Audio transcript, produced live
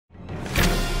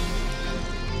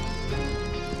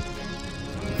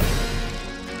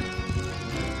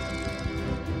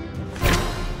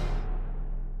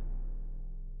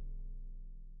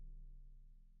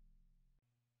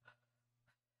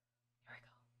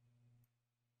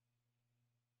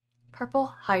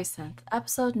Purple Hyacinth,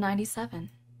 episode 97.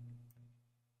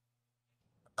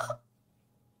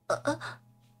 Oh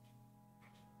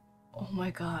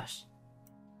my gosh.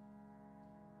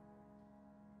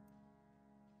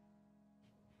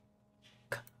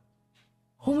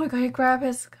 Oh my god, he grabbed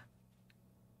his...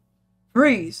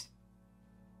 Freeze!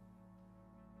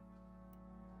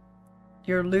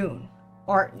 You're Loon,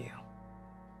 aren't you?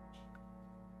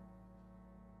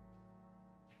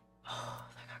 Oh,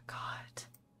 they got caught.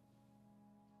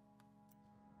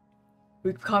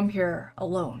 We've come here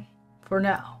alone, for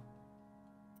now.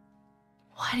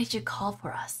 Why did you call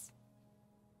for us?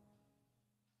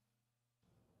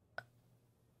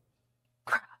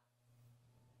 Crap.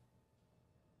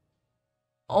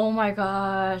 Oh my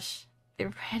gosh. They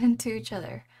ran into each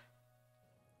other.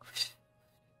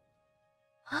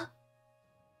 Huh?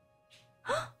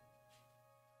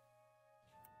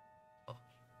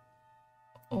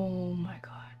 Oh my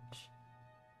gosh.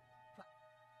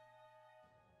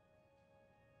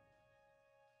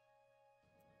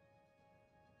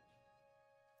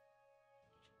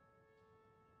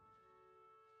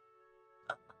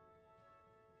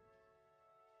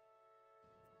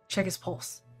 Check his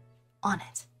pulse. On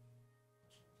it.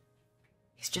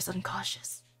 He's just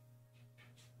unconscious.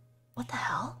 What the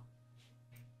hell?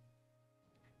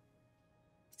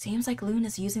 Seems like Loon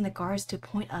is using the guards to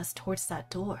point us towards that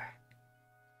door.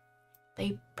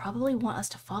 They probably want us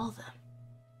to follow them.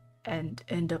 And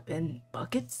end up in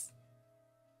buckets?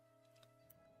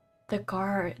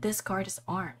 This guard is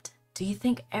armed. Do you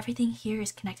think everything here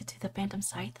is connected to the Phantom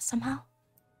Scythe somehow?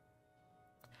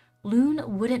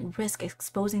 Loon wouldn't risk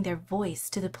exposing their voice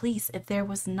to the police if there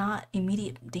was not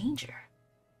immediate danger.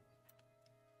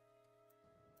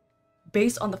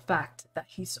 Based on the fact that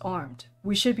he's armed,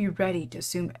 we should be ready to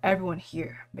assume everyone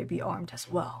here may be armed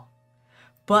as well.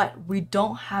 But we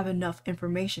don't have enough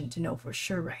information to know for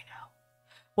sure right now.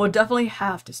 We'll definitely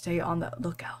have to stay on the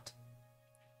lookout.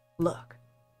 Look,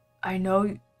 I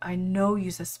know you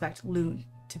suspect Loon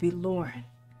to be Lauren.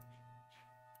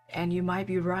 And you might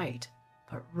be right,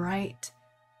 but right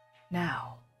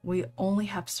now, we only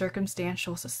have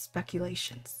circumstantial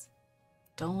speculations.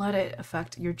 Don't let it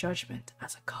affect your judgment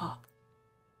as a cop.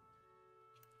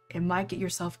 It might get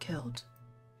yourself killed.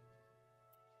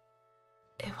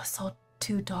 It was so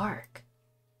too dark,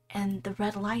 and the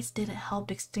red lights didn't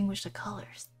help extinguish the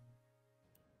colors.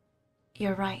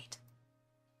 You're right.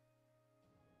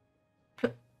 Oh.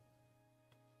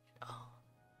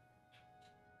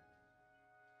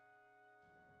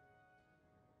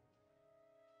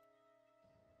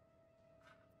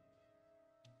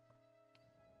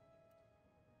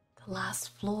 The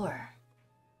last floor.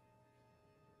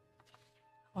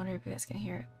 I wonder if you guys can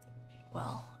hear it.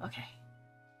 Well, okay.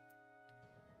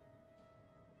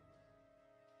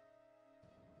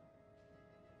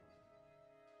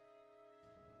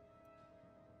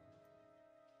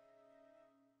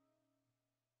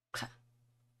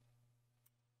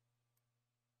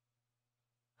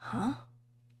 Huh?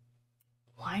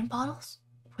 Wine bottles?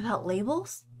 Without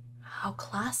labels? How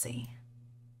classy.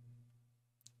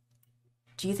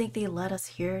 Do you think they let us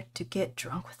here to get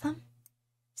drunk with them?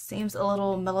 Seems a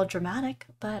little melodramatic,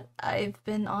 but I've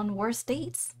been on worse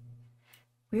dates.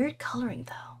 Weird coloring,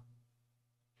 though.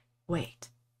 Wait.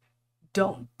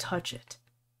 Don't touch it.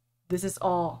 This is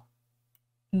all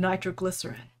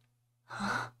nitroglycerin.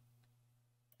 Huh?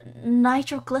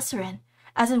 Nitroglycerin?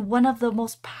 As in one of the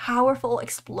most powerful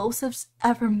explosives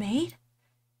ever made?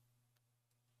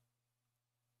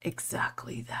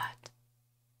 Exactly that.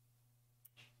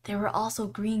 There were also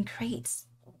green crates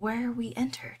where we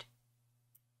entered.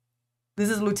 This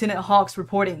is Lieutenant Hawks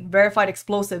reporting verified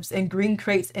explosives in green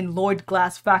crates in Lloyd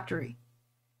Glass Factory.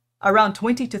 Around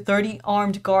 20 to 30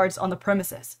 armed guards on the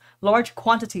premises, large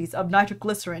quantities of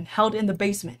nitroglycerin held in the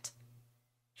basement,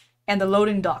 and the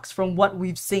loading docks from what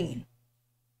we've seen.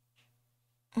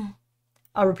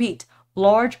 I repeat,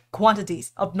 large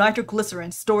quantities of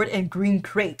nitroglycerin stored in green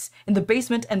crates in the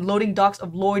basement and loading docks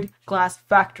of Lloyd Glass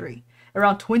Factory.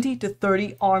 Around 20 to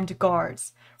 30 armed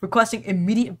guards, requesting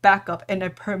immediate backup and a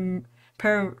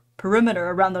perimeter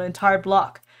around the entire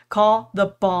block. Call the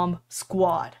bomb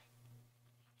squad.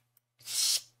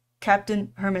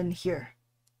 Captain Herman here.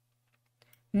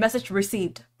 Message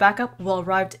received. Backup will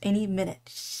arrive any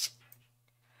minute.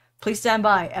 Please stand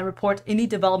by and report any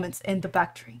developments in the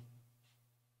factory.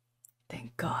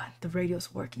 Thank God, the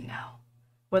radio's working now.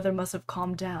 Weather must have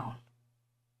calmed down.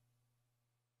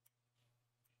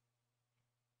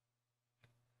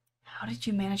 How did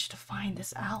you manage to find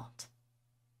this out?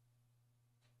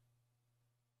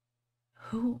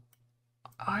 Who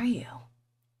are you?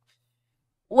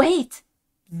 Wait!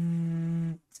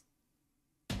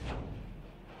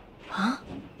 Huh?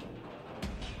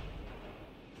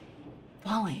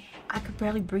 Falling. I could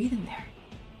barely breathe in there.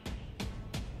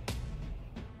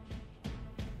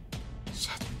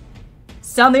 Shit.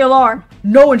 Sound the alarm!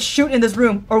 No one shoot in this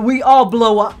room or we all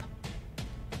blow up!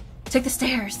 Take the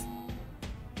stairs.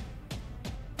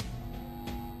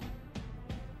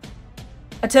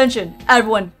 Attention,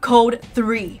 everyone, code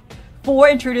 3. 4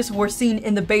 intruders were seen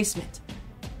in the basement.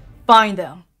 Find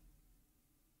them.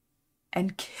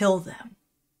 And kill them.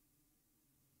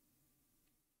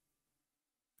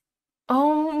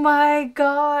 Oh my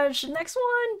gosh, next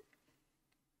one.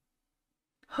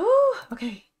 Whew,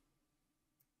 okay.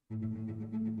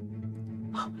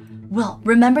 Well,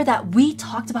 remember that we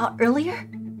talked about earlier?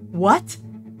 What?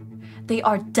 They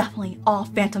are definitely all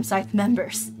Phantom Scythe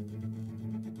members.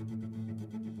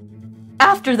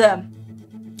 After them!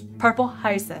 Purple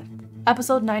Hyacinth,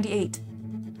 episode 98.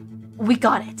 We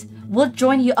got it. We'll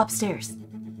join you upstairs.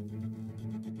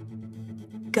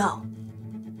 Go.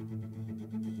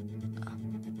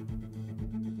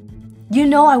 You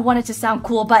know I wanted to sound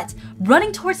cool, but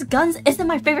running towards guns isn't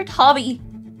my favorite hobby.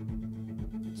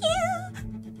 Yeah.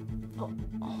 Oh.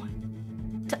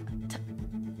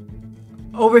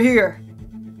 Over here.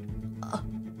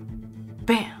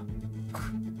 Bam.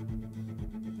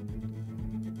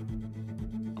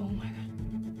 Oh my god.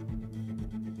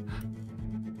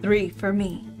 3 for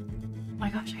me. Oh my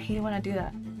gosh, I hate it when I do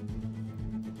that.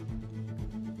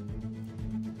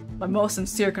 My most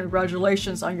sincere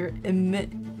congratulations on your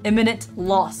imminent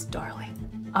loss, darling.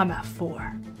 I'm at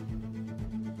 4.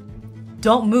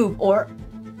 Don't move or...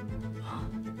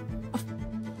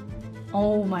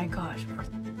 Oh my gosh.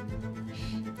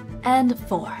 And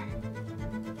 4.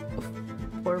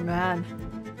 Poor man.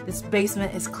 This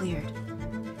basement is cleared.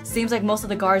 Seems like most of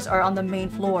the guards are on the main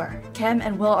floor. Kim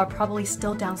and Will are probably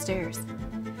still downstairs.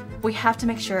 We have to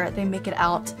make sure they make it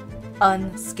out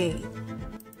unscathed.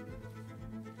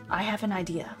 I have an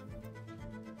idea.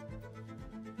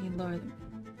 You lower them.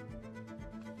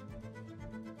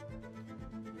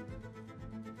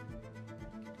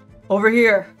 Over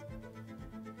here.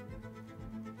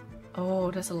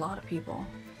 Oh, there's a lot of people.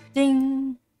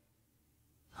 Ding.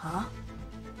 Huh?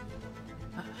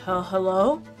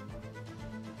 Hello?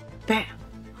 Bam.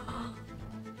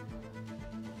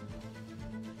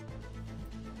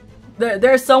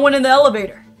 There's someone in the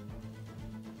elevator.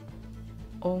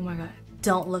 Oh my god.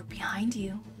 Don't look behind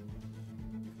you.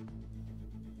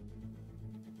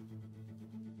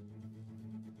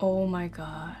 Oh my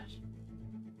gosh.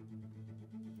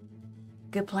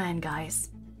 Good plan,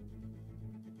 guys.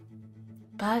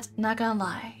 But not gonna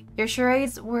lie, your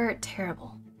charades were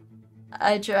terrible.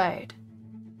 I tried.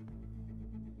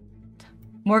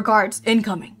 More guards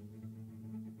incoming.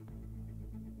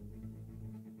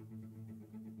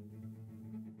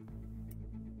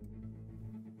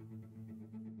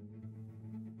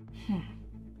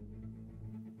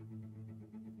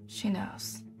 She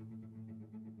knows.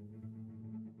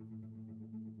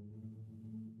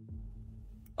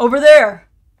 Over there!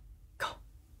 Go.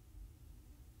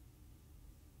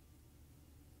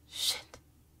 Shit.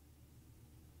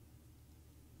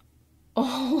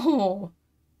 Oh.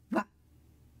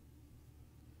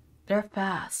 They're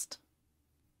fast.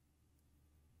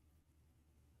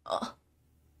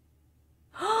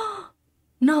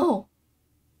 No!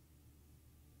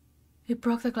 He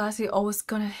broke the glass. He was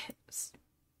gonna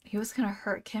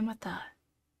hurt Kim with that.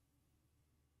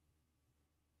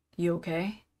 You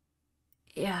okay?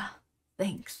 Yeah,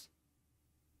 thanks.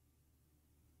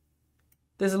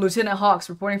 This is Lieutenant Hawks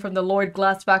reporting from the Lloyd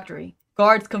Glass Factory.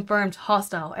 Guards confirmed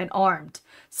hostile and armed.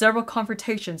 Several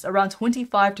confrontations. Around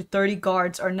 25 to 30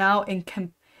 guards are now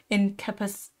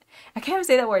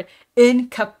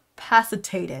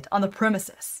incapacitated on the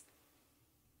premises.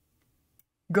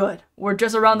 Good. We're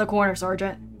just around the corner,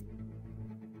 Sergeant.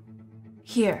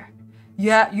 Here.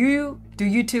 Yeah, do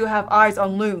you two have eyes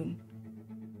on Loon?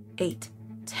 8,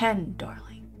 10,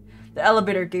 darling. The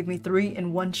elevator gave me 3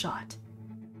 in one shot.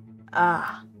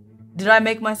 Ah. Did I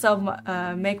make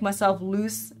myself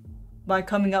loose by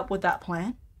coming up with that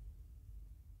plan?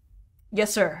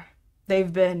 Yes, sir.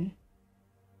 They've been...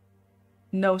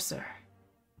 No, sir.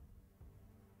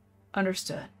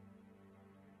 Understood.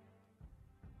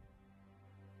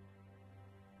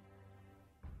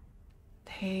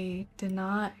 They did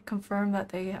not confirm that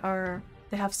they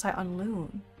have sight on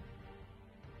Loon.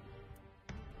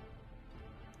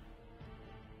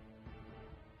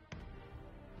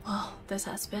 Well, this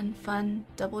has been fun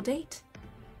double date.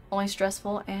 Only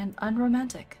stressful and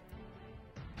unromantic.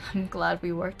 I'm glad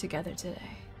we worked together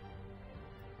today.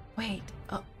 Wait,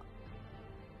 oh.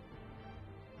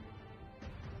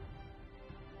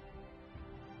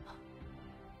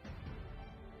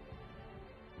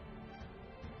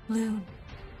 Loon.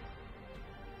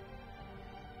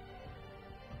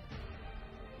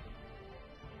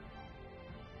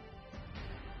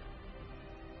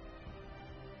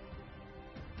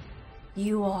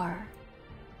 You are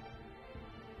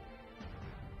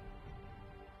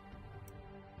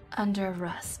under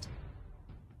arrest.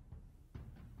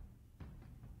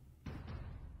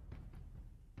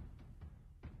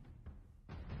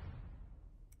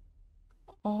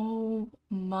 Oh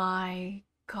my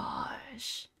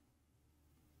gosh.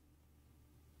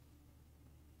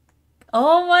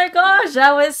 Oh my gosh,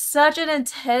 that was such an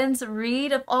intense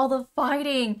read of all the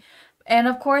fighting. And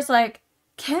of course, like,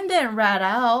 Kim didn't rat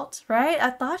out, right? I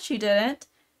thought she didn't.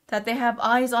 That they have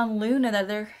eyes on Luna, that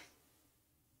they're...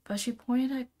 But she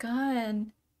pointed a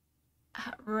gun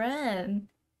at Ren.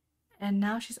 And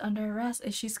now she's under arrest.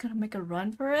 Is she gonna make a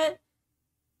run for it?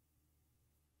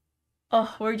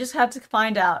 Oh, we just have to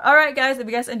find out. Alright guys, if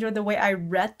you guys enjoyed the way I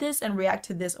read this and react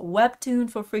to this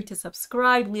webtoon, feel free to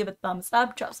subscribe, leave a thumbs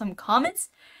up, drop some comments,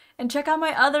 and check out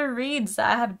my other reads that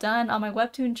I have done on my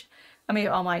webtoon,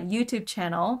 on my YouTube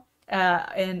channel,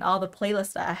 and all the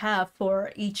playlists that I have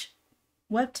for each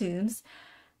webtoons.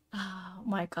 Oh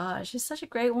my gosh, it's such a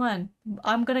great one.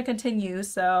 I'm gonna continue,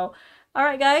 so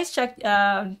alright guys,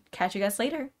 catch you guys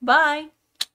later. Bye!